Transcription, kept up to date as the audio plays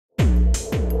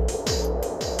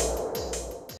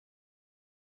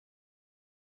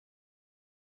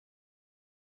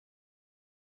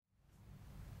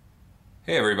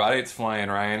Hey everybody, it's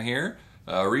Flyin Ryan here.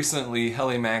 Recently,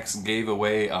 Heli-Max gave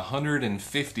away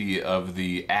 150 of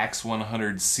the Axe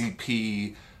 100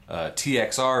 CP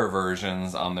TXR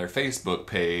versions on their Facebook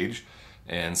page,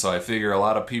 and so I figure a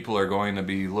lot of people are going to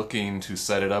be looking to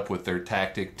set it up with their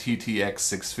Tactic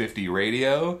TTX650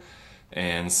 radio,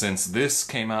 and since this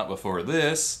came out before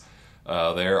this,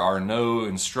 there are no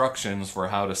instructions for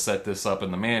how to set this up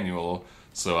in the manual,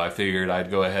 so I figured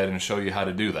I'd go ahead and show you how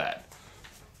to do that.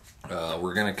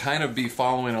 We're going to kind of be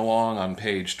following along on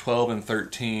page 12 and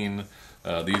 13.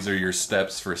 These are your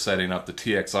steps for setting up the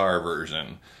TXR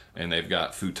version. And they've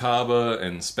got Futaba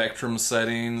and Spectrum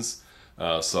settings.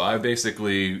 So I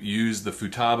basically use the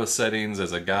Futaba settings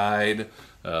as a guide.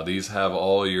 These have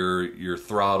all your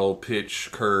throttle, pitch,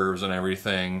 curves, and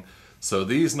everything. So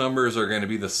these numbers are going to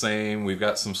be the same. We've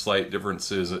got some slight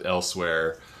differences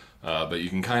elsewhere. But you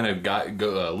can kind of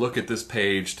go look at this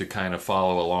page to kind of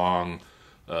follow along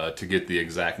to get the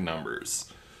exact numbers.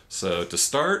 So to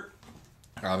start,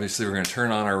 obviously we're going to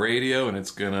turn on our radio and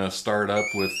it's going to start up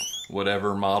with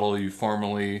whatever model you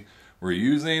formerly were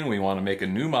using. We want to make a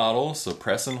new model, so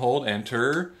press and hold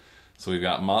enter. So we've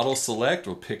got model select,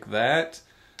 we'll pick that,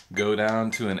 go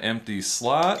down to an empty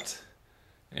slot,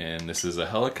 and this is a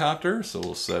helicopter, so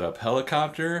we'll set up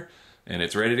helicopter, and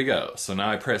it's ready to go. So now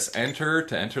I press enter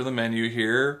to enter the menu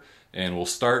here, and we'll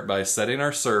start by setting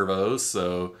our servos.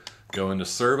 So go into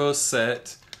servo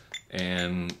set,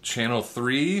 and channel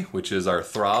 3, which is our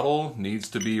throttle, needs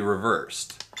to be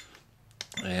reversed.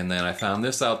 And then I found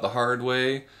this out the hard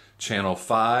way. Channel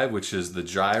 5, which is the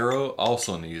gyro,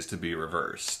 also needs to be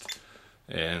reversed.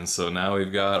 And so now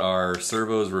we've got our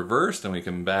servos reversed and we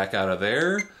can back out of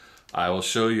there. I will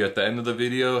show you at the end of the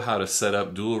video how to set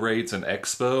up dual rates in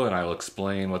Expo, and I will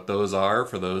explain what those are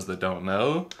for those that don't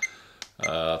know.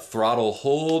 Throttle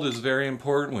hold is very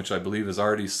important, which I believe is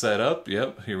already set up.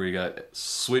 Yep, here we got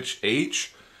switch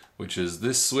H, which is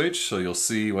this switch, so you'll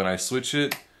see when I switch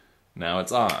it, now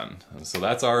it's on. And so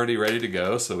that's already ready to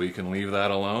go, so we can leave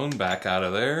that alone, back out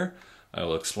of there. I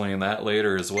will explain that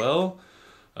later as well.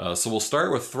 So we'll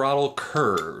start with throttle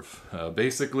curve.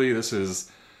 Basically, this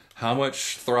is how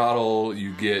much throttle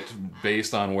you get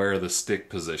based on where the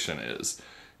stick position is.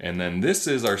 And then this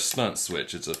is our stunt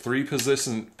switch. It's a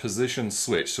 3-position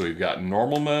switch. So we've got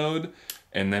normal mode,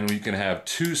 and then we can have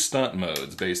 2 stunt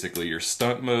modes. Basically, your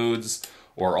stunt modes,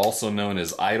 or also known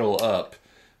as idle up,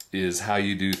 is how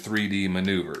you do 3D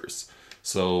maneuvers.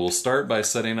 So we'll start by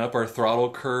setting up our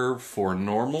throttle curve for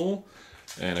normal.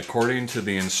 And according to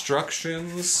the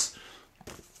instructions,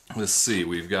 let's see,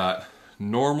 we've got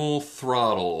normal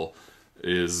throttle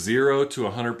is 0 to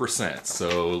 100%.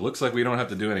 So it looks like we don't have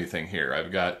to do anything here.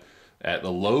 I've got at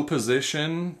the low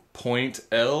position, point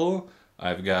L,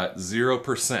 I've got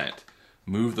 0%.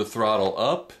 Move the throttle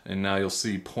up and now you'll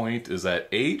see point is at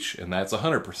H, and that's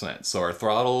 100%. So our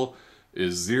throttle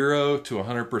is 0 to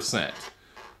 100%.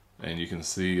 And you can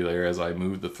see there as I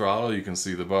move the throttle, you can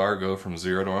see the bar go from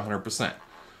 0 to 100%.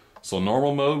 So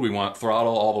normal mode, we want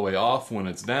throttle all the way off when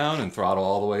it's down and throttle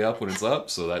all the way up when it's up,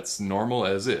 so that's normal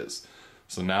as is.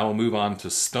 So now we'll move on to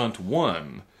stunt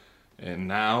 1. And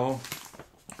now,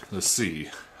 let's see,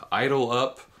 idle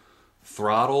up,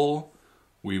 throttle,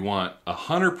 we want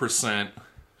 100%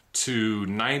 to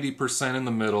 90% in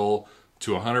the middle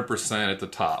to 100% at the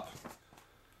top.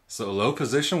 So low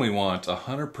position, we want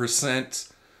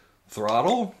 100%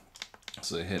 throttle.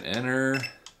 So hit enter.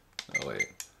 Oh wait,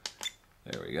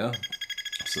 there we go.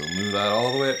 So move that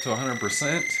all the way up to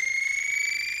 100%.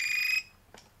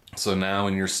 So now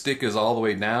when your stick is all the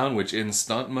way down, which in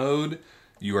stunt mode,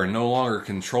 you are no longer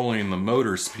controlling the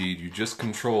motor speed, you just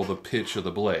control the pitch of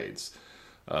the blades.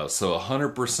 So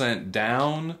 100%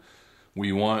 down,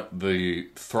 we want the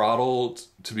throttle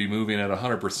to be moving at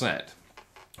 100%.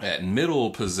 At middle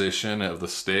position of the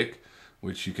stick,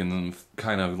 which you can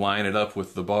kind of line it up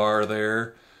with the bar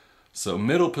there. So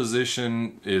middle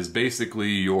position is basically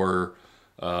your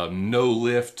no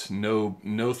lift,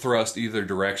 no thrust either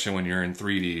direction when you're in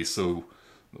 3D. So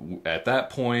at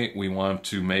that point, we want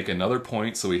to make another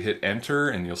point. So we hit enter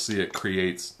and you'll see it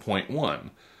creates point 1.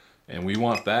 And we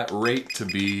want that rate to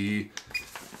be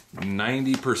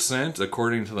 90%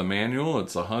 according to the manual.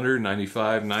 It's 100,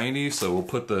 95, 90. So we'll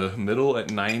put the middle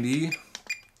at 90.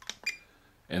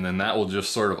 And then that will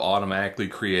just sort of automatically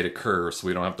create a curve so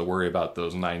we don't have to worry about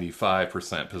those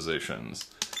 95% positions.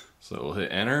 So we'll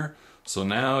hit enter. So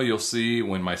now you'll see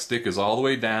when my stick is all the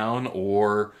way down,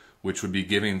 or which would be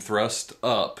giving thrust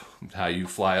up, how you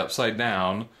fly upside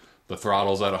down, the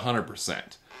throttle's at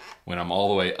 100%. When I'm all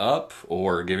the way up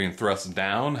or giving thrust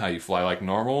down, how you fly like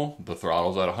normal, the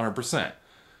throttle's at 100%.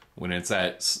 When it's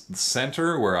at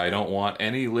center where I don't want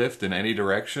any lift in any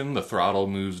direction, the throttle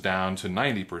moves down to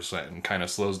 90% and kind of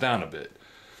slows down a bit.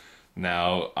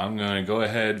 Now I'm going to go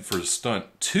ahead for stunt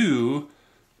 2.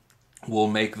 We'll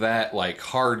make that like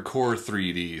hardcore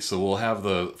 3D. So we'll have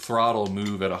the throttle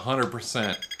move at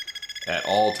 100% at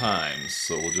all times.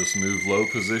 So we'll just move low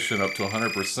position up to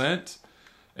 100%.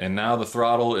 And now the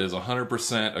throttle is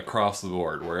 100% across the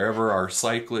board. Wherever our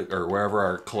cyclic or wherever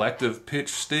our collective pitch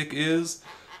stick is,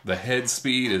 the head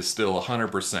speed is still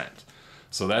 100%.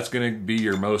 So that's going to be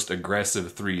your most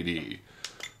aggressive 3D.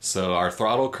 So our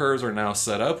throttle curves are now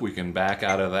set up. We can back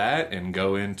out of that and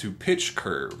go into pitch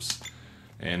curves.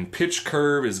 And pitch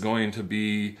curve is going to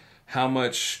be how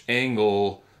much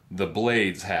angle the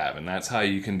blades have, and that's how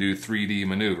you can do 3D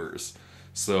maneuvers.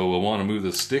 So we'll want to move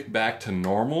the stick back to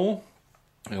normal,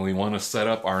 and we want to set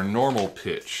up our normal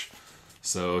pitch.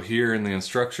 So here in the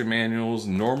instruction manuals,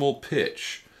 normal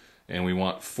pitch. And we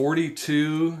want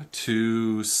 42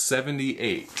 to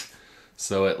 78.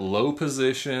 So at low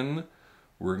position,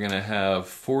 we're going to have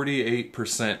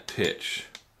 48% pitch.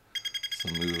 So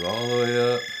move all the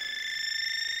way up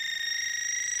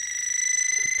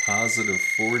to positive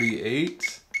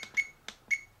 48.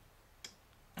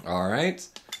 All right.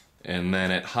 And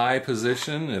then at high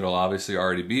position, it'll obviously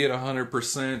already be at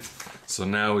 100%. So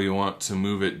now we want to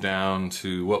move it down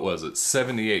to, what was it,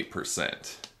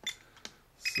 78%.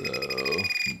 So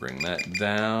bring that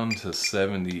down to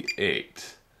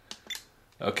 78.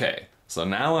 Okay, so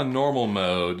now in normal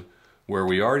mode, where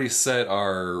we already set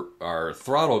our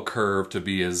throttle curve to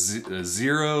be a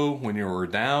 0 when you were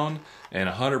down and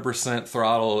 100%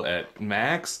 throttle at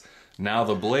max, now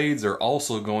the blades are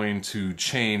also going to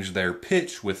change their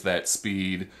pitch with that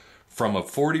speed from a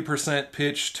 40%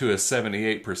 pitch to a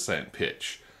 78%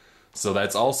 pitch. So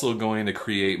that's also going to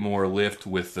create more lift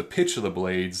with the pitch of the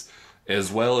blades,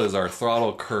 as well as our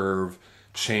throttle curve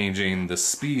changing the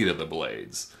speed of the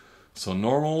blades. So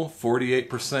normal,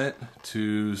 48%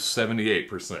 to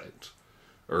 78%.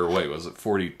 Or wait, was it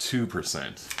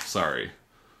 42%? Sorry.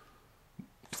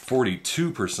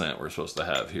 42% we're supposed to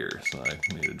have here. So I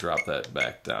need to drop that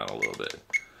back down a little bit.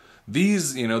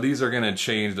 These, these are going to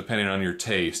change depending on your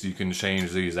taste. You can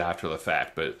change these after the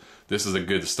fact, but this is a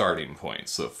good starting point.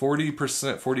 So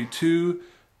 40%, 42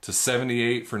 to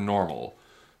 78 for normal.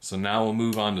 So now we'll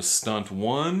move on to stunt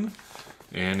 1,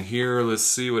 and here let's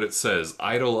see what it says.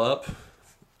 Idle up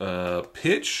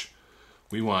pitch,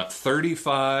 we want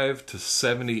 35 to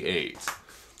 78.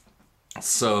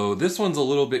 So this one's a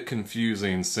little bit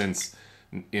confusing since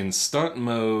in stunt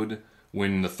mode,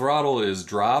 when the throttle is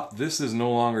dropped, this is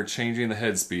no longer changing the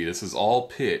head speed. This is all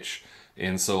pitch.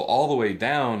 And so all the way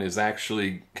down is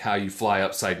actually how you fly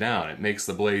upside down. It makes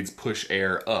the blades push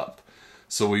air up.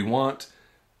 So we want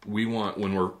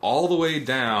when we're all the way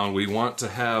down, we want to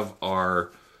have our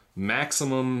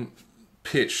maximum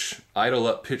pitch, idle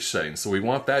up pitch setting. So we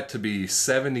want that to be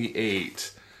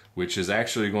 78, which is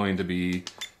actually going to be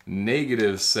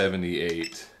negative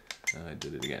 78. I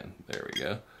did it again. There we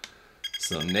go.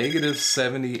 So negative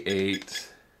 78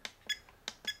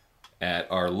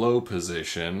 at our low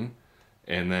position,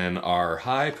 and then our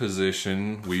high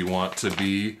position we want to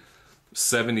be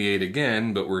 78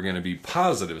 again, but we're going to be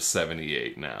positive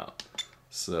 78 now.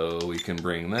 So we can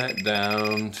bring that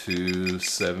down to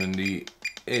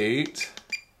 78.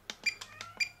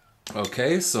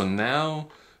 Okay, so now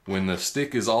when the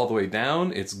stick is all the way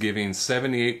down, it's giving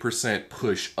 78%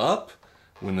 push up.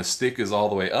 When the stick is all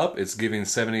the way up, it's giving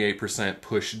 78%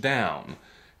 push down.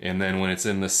 And then when it's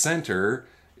in the center,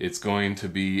 it's going to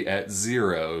be at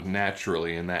 0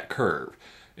 naturally in that curve.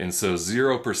 And so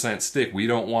 0% stick, we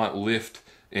don't want lift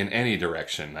in any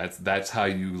direction. That's how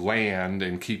you land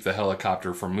and keep the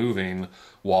helicopter from moving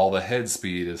while the head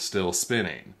speed is still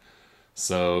spinning.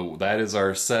 So that is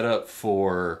our setup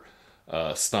for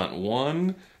stunt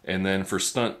 1. And then for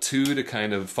stunt 2, to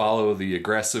kind of follow the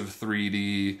aggressive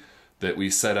 3D that we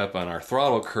set up on our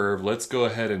throttle curve, let's go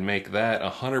ahead and make that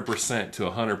 100% to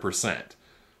 100%.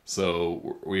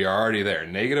 So we are already there.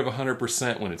 Negative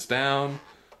 100% when it's down,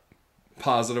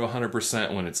 positive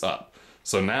 100% when it's up.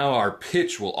 So now our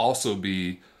pitch will also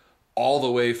be all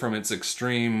the way from its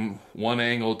extreme one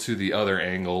angle to the other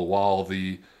angle while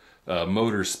the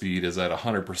motor speed is at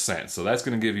 100%. So that's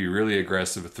going to give you really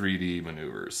aggressive 3D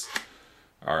maneuvers.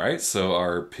 Alright, so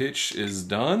our pitch is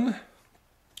done.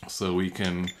 So we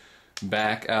can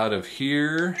back out of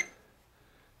here,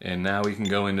 and now we can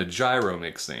go into gyro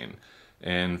mixing.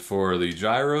 And for the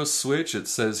gyro switch, it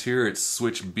says here it's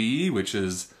switch B, which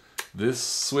is this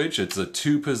switch. It's a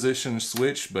 2-position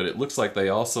switch, but it looks like they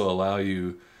also allow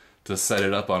you to set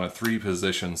it up on a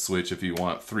 3-position switch if you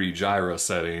want 3 gyro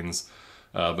settings.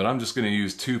 but I'm just going to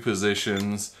use 2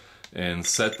 positions and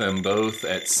set them both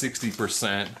at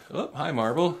 60%. Oh, hi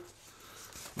Marble.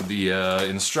 The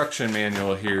instruction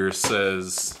manual here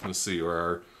says, let's see,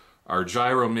 where our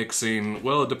gyro mixing,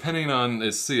 well, depending on,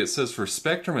 let's see, it says for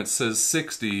Spectrum it says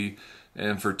 60,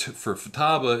 and for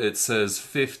Futaba it says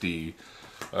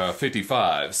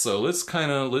 55. So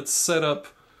let's set up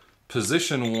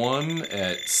position 1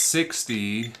 at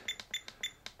 60,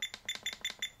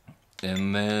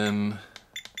 and then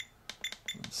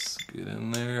let's get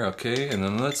in there, okay, and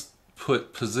then let's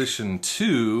put position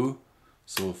 2.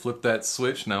 So we'll flip that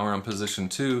switch. Now we're on position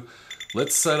 2.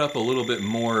 Let's set up a little bit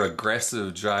more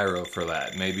aggressive gyro for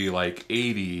that, maybe like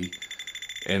 80,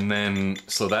 and then,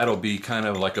 so that'll be kind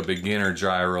of like a beginner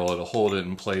gyro. It'll hold it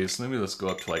in place. Maybe let's go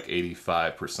up to like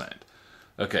 85%.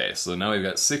 Okay, so now we've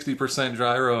got 60%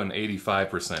 gyro and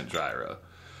 85% gyro.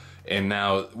 And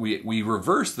now we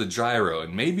reverse the gyro,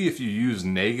 and maybe if you use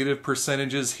negative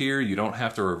percentages here, you don't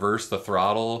have to reverse the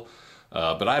throttle.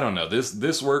 But I don't know,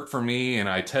 this worked for me, and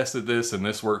I tested this and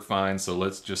this worked fine, so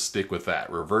let's just stick with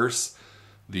that. Reverse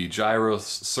the gyro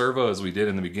servo as we did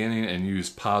in the beginning and use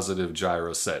positive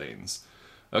gyro settings.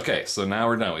 Okay, so now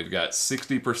we're done. We've got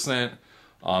 60%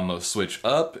 on the switch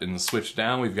up, and the switch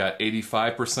down we've got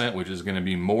 85%, which is going to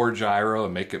be more gyro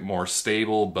and make it more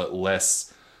stable but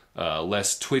less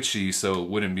twitchy, so it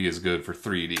wouldn't be as good for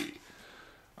 3D.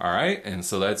 Alright, and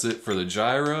so that's it for the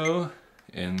gyro.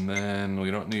 And then we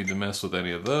don't need to mess with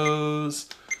any of those.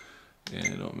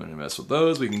 And don't need to mess with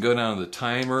those. We can go down to the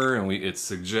timer, and it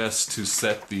suggests to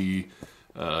set the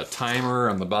timer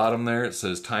on the bottom there. It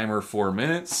says timer 4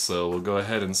 minutes. So we'll go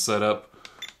ahead and set up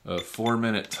a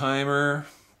 4-minute timer.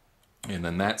 And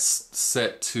then that's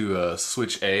set to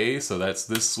switch A. So that's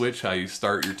this switch, how you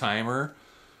start your timer.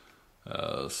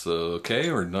 So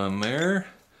okay, we're done there.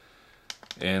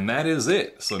 And that is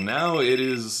it. So now it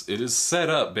is set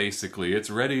up basically. It's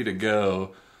ready to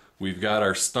go. We've got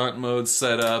our stunt mode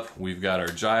set up. We've got our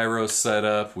gyro set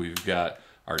up. We've got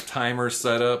our timer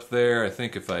set up there. I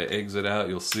think if I exit out,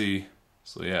 you'll see.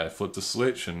 So yeah, I flip the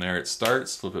switch and there it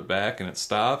starts. Flip it back and it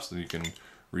stops. And you can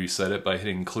reset it by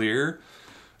hitting clear.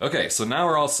 Okay, so now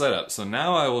we're all set up. So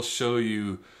now I will show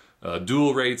you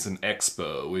dual rates and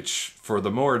Expo, which for the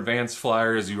more advanced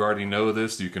flyers, you already know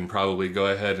this. You can probably go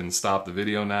ahead and stop the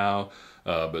video now,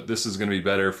 but this is going to be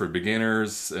better for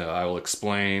beginners. I will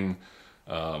explain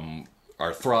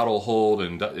our throttle hold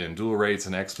and dual rates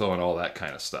and Expo and all that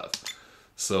kind of stuff.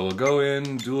 So we'll go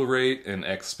in dual rate and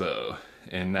Expo,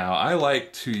 and now I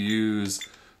like to use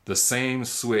the same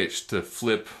switch to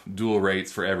flip dual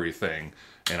rates for everything,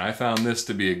 and I found this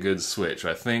to be a good switch.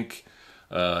 I think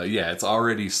yeah, it's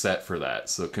already set for that.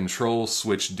 So control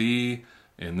switch D,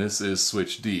 and this is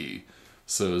switch D.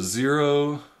 So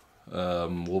 0,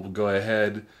 we'll go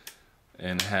ahead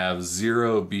and have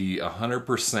 0 be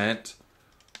 100%.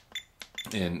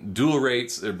 And dual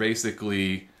rates are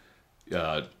basically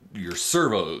your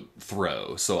servo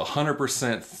throw. So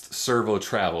 100% servo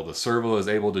travel. The servo is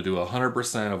able to do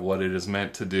 100% of what it is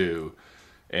meant to do.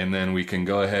 And then we can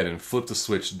go ahead and flip the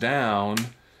switch down,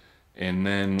 and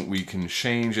then we can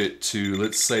change it to,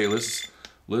 let's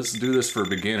do this for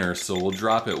beginner, so we'll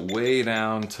drop it way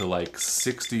down to like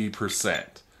 60%.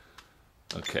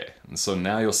 Okay, and so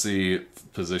now you'll see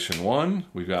position 1,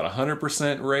 we've got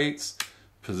 100% rates,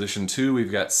 position 2,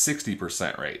 we've got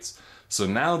 60% rates. So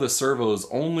now the servos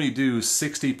only do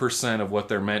 60% of what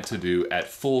they're meant to do. At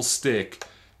full stick,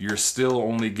 you're still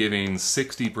only giving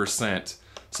 60%,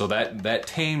 so that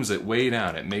tames it way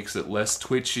down. It makes it less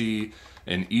twitchy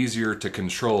and easier to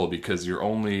control because you're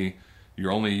only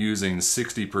using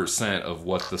 60% of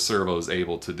what the servo is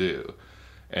able to do.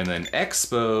 And then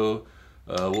Expo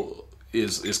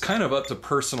is kind of up to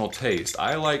personal taste.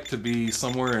 I like to be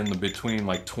somewhere in the between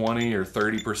like 20 or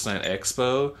 30%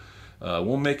 Expo.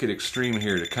 We'll make it extreme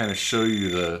here to kind of show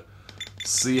you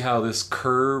see how this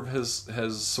curve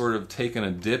has sort of taken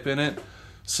a dip in it.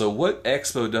 So what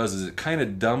Expo does is it kind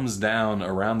of dumbs down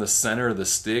around the center of the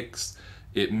sticks.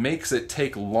 It makes it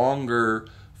take longer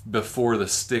before the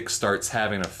stick starts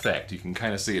having effect. You can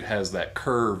kind of see it has that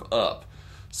curve up.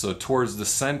 So towards the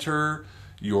center,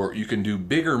 you can do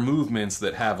bigger movements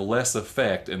that have less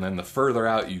effect, and then the further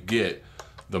out you get,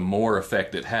 the more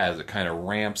effect it has. It kind of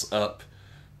ramps up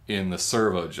in the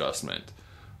servo adjustment.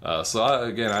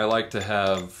 Again, I like to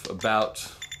have about,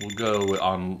 we'll go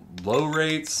on low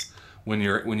rates. When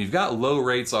you've got low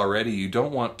rates already, you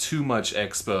don't want too much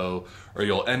Expo, or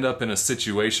you'll end up in a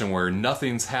situation where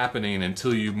nothing's happening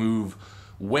until you move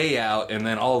way out, and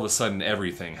then all of a sudden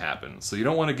everything happens. So you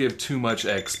don't want to give too much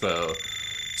Expo.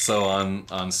 So on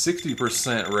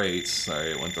 60% rates,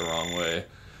 sorry, it went the wrong way.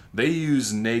 they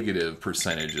use negative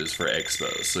percentages for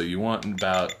Expo. So you want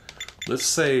about, let's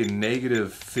say,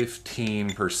 negative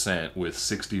 15% with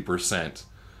 60%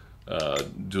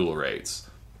 dual rates.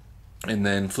 And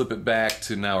then flip it back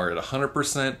to now we're at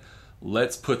 100%.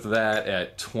 Let's put that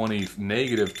at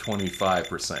negative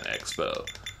 25% Expo.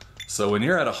 So when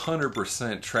you're at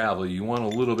 100% travel, you want a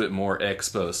little bit more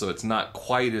Expo, so it's not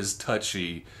quite as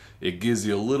touchy. It gives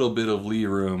you a little bit of lee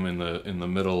room in the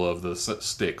middle of the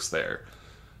sticks there.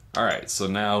 All right, so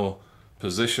now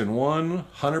position 1,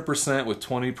 100% with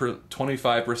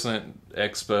 25%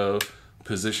 Expo.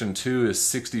 Position 2 is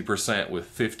 60%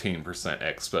 with 15%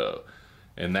 Expo,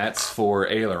 and that's for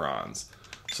ailerons.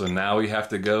 So now we have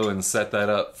to go and set that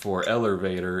up for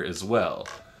elevator as well.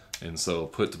 And so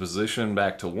put the position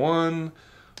back to 1.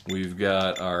 We've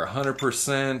got our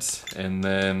 100%, and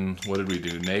then what did we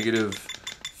do? Negative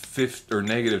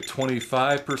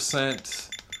 25%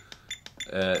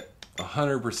 at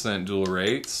 100% dual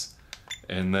rates.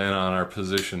 And then on our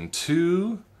position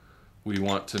 2, we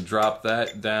want to drop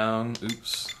that down.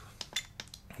 Oops.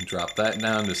 Drop that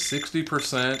down to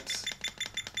 60%.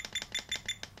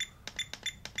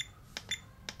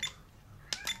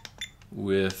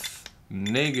 With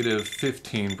negative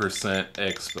 15%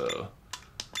 Expo.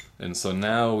 And so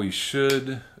now we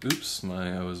should, oops,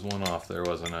 I was one off there,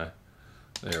 wasn't I?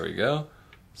 There we go.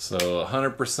 So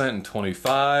 100% and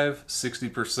 25,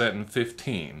 60% and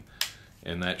 15.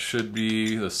 And that should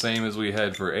be the same as we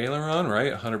had for aileron,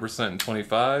 right? 100% and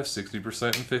 25, 60%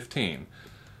 and 15.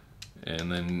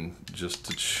 And then just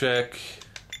to check,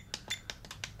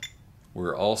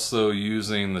 we're also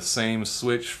using the same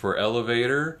switch for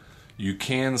elevator. You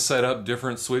can set up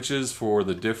different switches for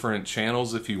the different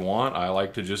channels if you want. I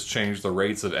like to just change the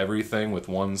rates of everything with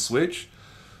one switch.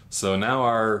 So now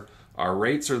our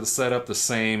rates are set up the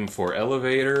same for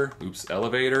elevator,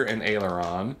 elevator and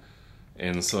aileron.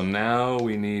 And so now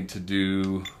we need to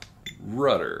do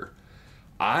rudder.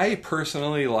 I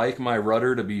personally like my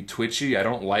rudder to be twitchy. I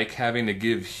don't like having to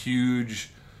give huge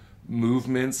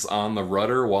movements on the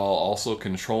rudder while also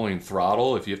controlling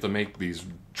throttle. If you have to make these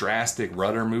drastic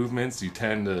rudder movements, you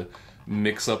tend to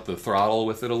mix up the throttle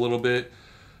with it a little bit.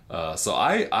 So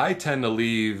I tend to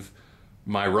leave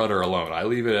my rudder alone. I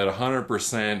leave it at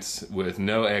 100% with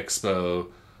no Expo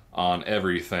on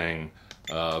everything.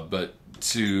 But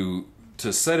to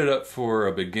set it up for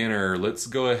a beginner, let's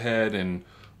go ahead and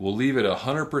we'll leave it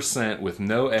 100% with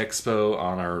no Expo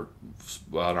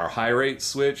on our high rate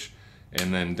switch,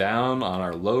 and then down on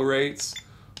our low rates,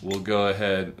 we'll go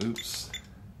ahead,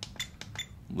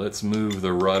 let's move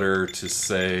the rudder to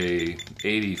say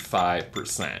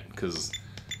 85%, because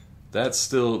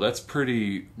that's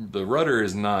pretty, the rudder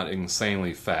is not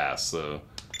insanely fast, so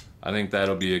I think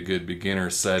that'll be a good beginner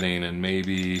setting, and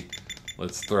maybe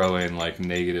let's throw in like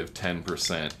negative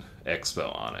 10%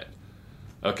 Expo on it.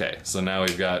 Okay, so now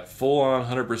we've got full on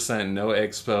 100% no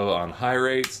Expo on high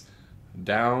rates.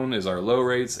 Down is our low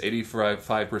rates,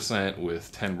 85%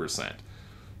 with 10%.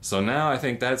 So now I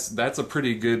think that's a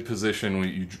pretty good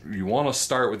position. You want to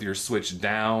start with your switch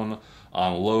down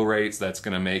on low rates. That's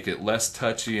going to make it less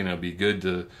touchy, and it'll be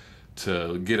good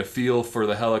to get a feel for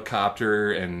the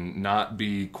helicopter and not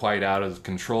be quite out of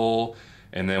control.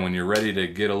 And then when you're ready to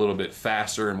get a little bit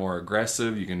faster and more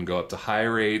aggressive, you can go up to high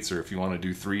rates, or if you want to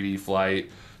do 3D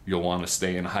flight, you'll want to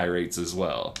stay in high rates as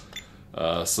well.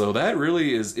 So that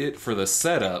really is it for the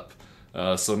setup.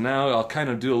 So now I'll kind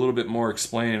of do a little bit more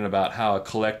explaining about how a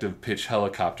collective pitch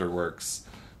helicopter works.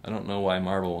 I don't know why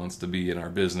Marvel wants to be in our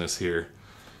business here.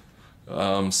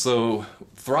 So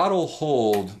throttle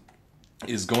hold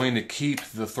is going to keep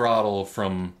the throttle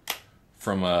from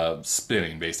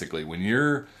spinning, basically. When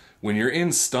you're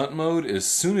in stunt mode, as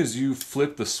soon as you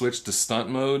flip the switch to stunt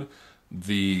mode,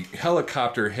 the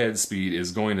helicopter head speed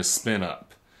is going to spin up.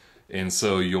 And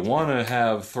so you'll want to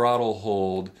have throttle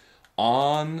hold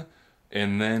on,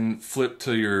 and then flip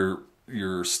to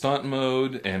your stunt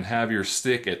mode and have your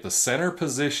stick at the center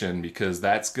position, because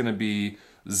that's going to be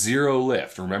zero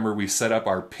lift. Remember, we set up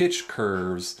our pitch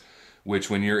curves, which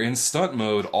when you're in stunt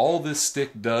mode, all this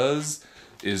stick does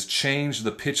is change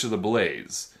the pitch of the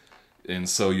blades. And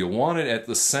so you want it at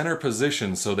the center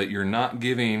position so that you're not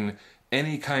giving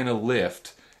any kind of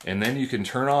lift, and then you can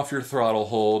turn off your throttle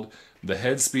hold. The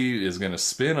head speed is going to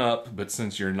spin up, but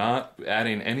since you're not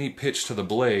adding any pitch to the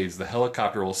blades, the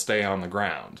helicopter will stay on the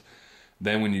ground.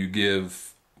 Then when you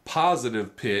give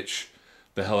positive pitch,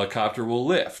 the helicopter will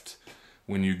lift.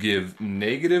 When you give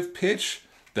negative pitch,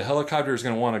 the helicopter is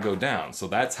going to want to go down. So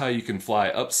that's how you can fly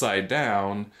upside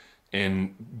down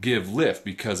and give lift,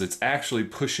 because it's actually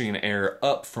pushing air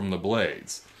up from the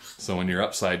blades. So when you're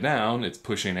upside down, it's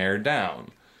pushing air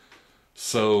down.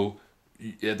 So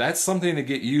yeah, that's something to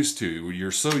get used to.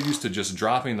 You're so used to just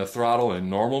dropping the throttle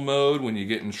in normal mode when you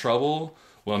get in trouble.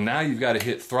 Well, now you've got to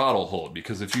hit throttle hold,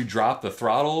 because if you drop the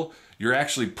throttle, you're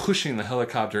actually pushing the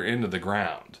helicopter into the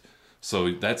ground. So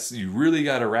you really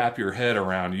got to wrap your head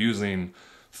around using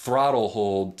throttle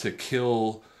hold to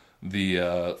kill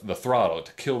the throttle,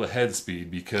 to kill the head speed,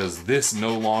 because this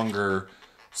no longer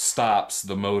stops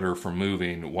the motor from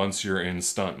moving once you're in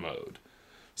stunt mode.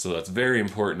 So that's very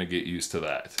important to get used to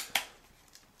that.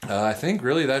 I think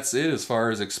really that's it as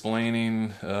far as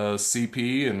explaining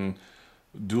CP and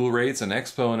dual rates and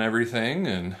Expo and everything,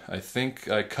 and I think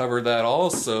I covered that all.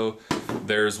 So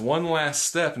there's one last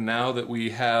step. Now that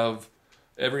we have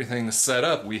everything set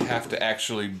up, we have to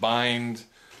actually bind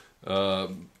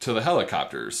to the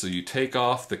helicopter. So you take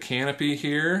off the canopy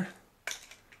here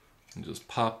and just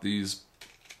pop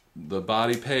the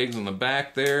body pegs on the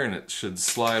back there, and it should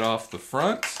slide off the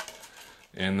front.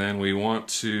 And then we want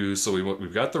to, so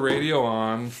we've got the radio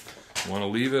on, we want to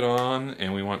leave it on,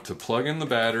 and we want to plug in the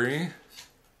battery.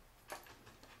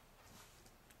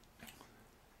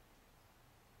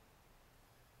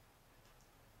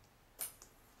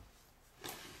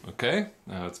 Okay,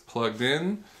 now it's plugged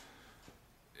in.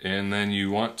 And then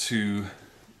you want to,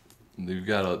 you've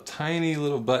got a tiny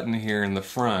little button here in the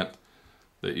front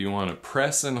that you want to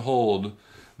press and hold.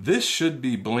 This should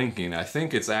be blinking. I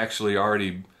think it's actually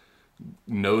already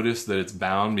noticed that it's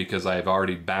bound because I've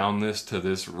already bound this to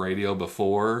this radio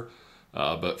before.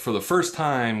 But for the first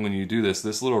time when you do this,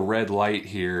 this little red light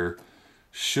here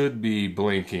should be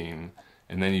blinking.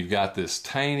 And then you've got this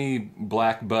tiny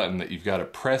black button that you've got to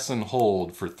press and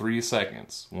hold for 3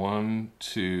 seconds. 1,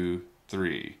 2,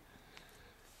 3.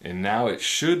 And now it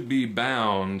should be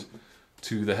bound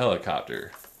to the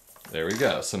helicopter. There we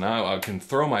go. So now I can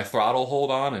throw my throttle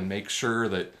hold on and make sure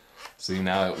that, see,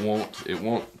 now it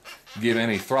won't give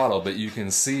any throttle, but you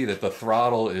can see that the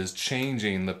throttle is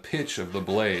changing the pitch of the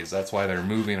blades. That's why they're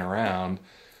moving around.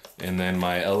 And then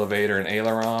my elevator and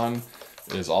aileron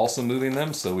is also moving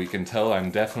them, so we can tell I'm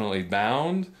definitely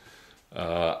bound.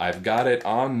 I've got it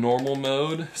on normal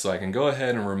mode, so I can go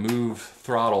ahead and remove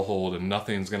throttle hold and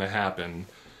nothing's gonna happen.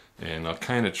 And I'll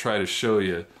kind of try to show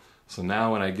you. So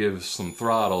now when I give some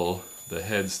throttle, the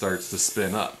head starts to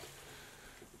spin up.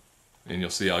 And you'll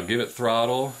see I'll give it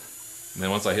throttle, and then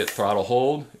once I hit throttle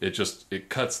hold, it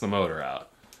cuts the motor out.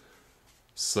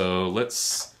 So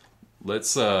let's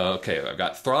okay, I've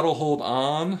got throttle hold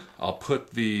on. I'll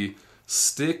put the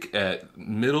stick at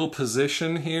middle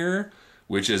position here,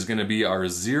 which is going to be our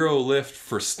 0 lift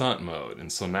for stunt mode. And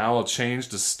so now I'll change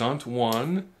to stunt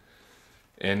 1,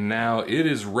 and now it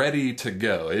is ready to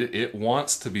go. It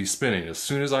wants to be spinning. As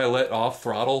soon as I let off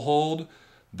throttle hold,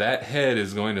 that head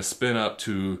is going to spin up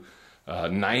to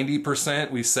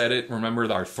 90%. We set it, remember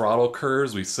our throttle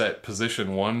curves, we set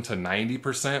position 1 to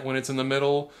 90% when it's in the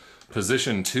middle.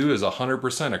 Position 2 is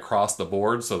 100% across the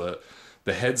board, so that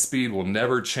the head speed will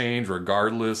never change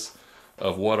regardless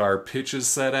of what our pitch is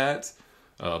set at.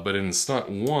 But in stunt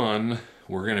 1,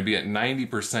 we're going to be at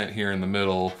 90% here in the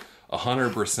middle,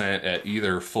 100% at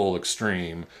either full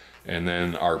extreme. And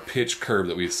then our pitch curve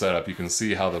that we've set up, you can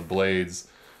see how the blades,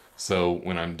 so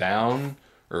when I'm down,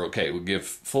 or okay, we'll give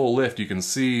full lift, you can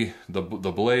see the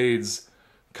blades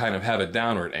kind of have a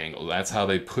downward angle. That's how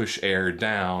they push air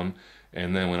down.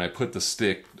 And then when I put the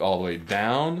stick all the way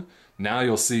down, now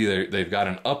you'll see they've got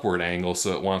an upward angle,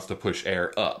 so it wants to push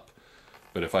air up.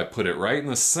 But if I put it right in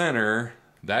the center,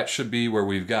 that should be where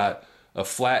we've got a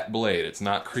flat blade. It's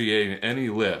not creating any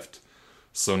lift.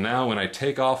 So now when I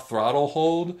take off throttle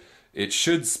hold, it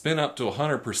should spin up to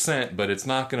 100%, but it's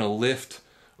not going to lift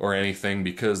or anything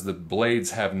because the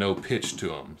blades have no pitch to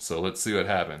them. So let's see what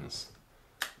happens.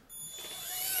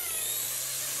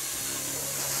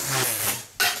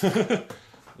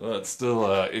 Well, it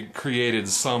still it created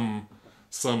some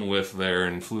lift there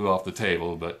and flew off the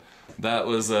table, but that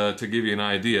was to give you an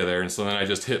idea there. And so then I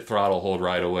just hit throttle hold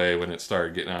right away when it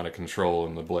started getting out of control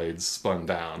and the blades spun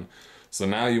down. So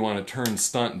now you want to turn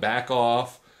stunt back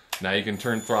off. Now you can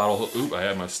turn throttle hold. Oop, I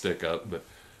had my stick up, but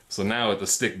so now with the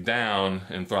stick down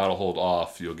and throttle hold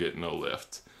off, you'll get no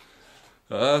lift.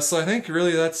 So I think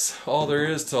really that's all there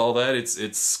is to all that.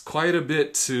 It's quite a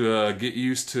bit to get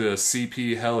used to a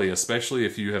CP heli, especially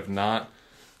if you have not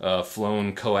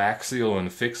flown coaxial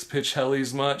and fixed pitch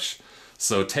helis much.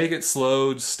 So take it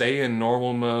slow, stay in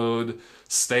normal mode,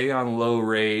 stay on low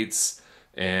rates,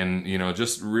 and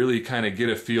just really kind of get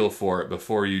a feel for it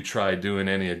before you try doing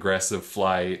any aggressive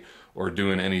flight or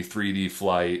doing any 3D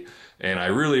flight. And I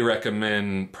really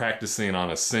recommend practicing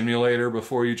on a simulator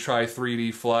before you try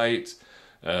 3D flight.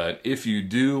 If you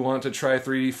do want to try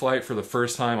 3D flight for the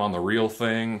first time on the real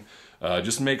thing,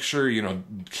 just make sure, you know,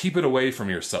 keep it away from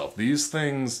yourself. These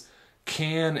things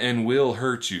can and will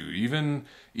hurt you.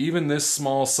 Even this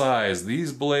small size,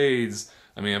 these blades,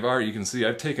 I mean, you can see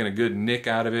I've taken a good nick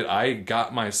out of it. I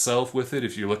got myself with it.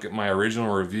 If you look at my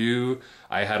original review,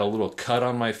 I had a little cut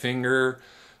on my finger.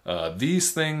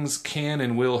 These things can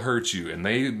and will hurt you, and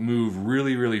they move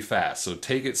really, really fast. So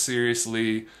take it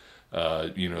seriously.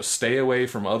 You know, stay away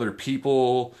from other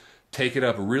people. Take it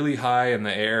up really high in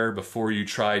the air before you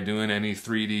try doing any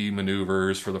 3D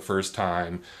maneuvers for the first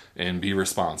time, and be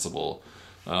responsible.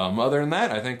 Other than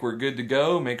that, I think we're good to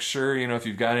go. Make sure, you know, if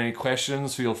you've got any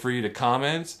questions, feel free to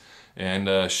comment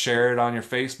and share it on your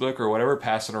Facebook or whatever.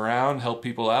 Pass it around, help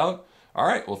people out. All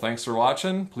right, well, thanks for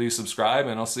watching. Please subscribe,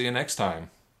 and I'll see you next time.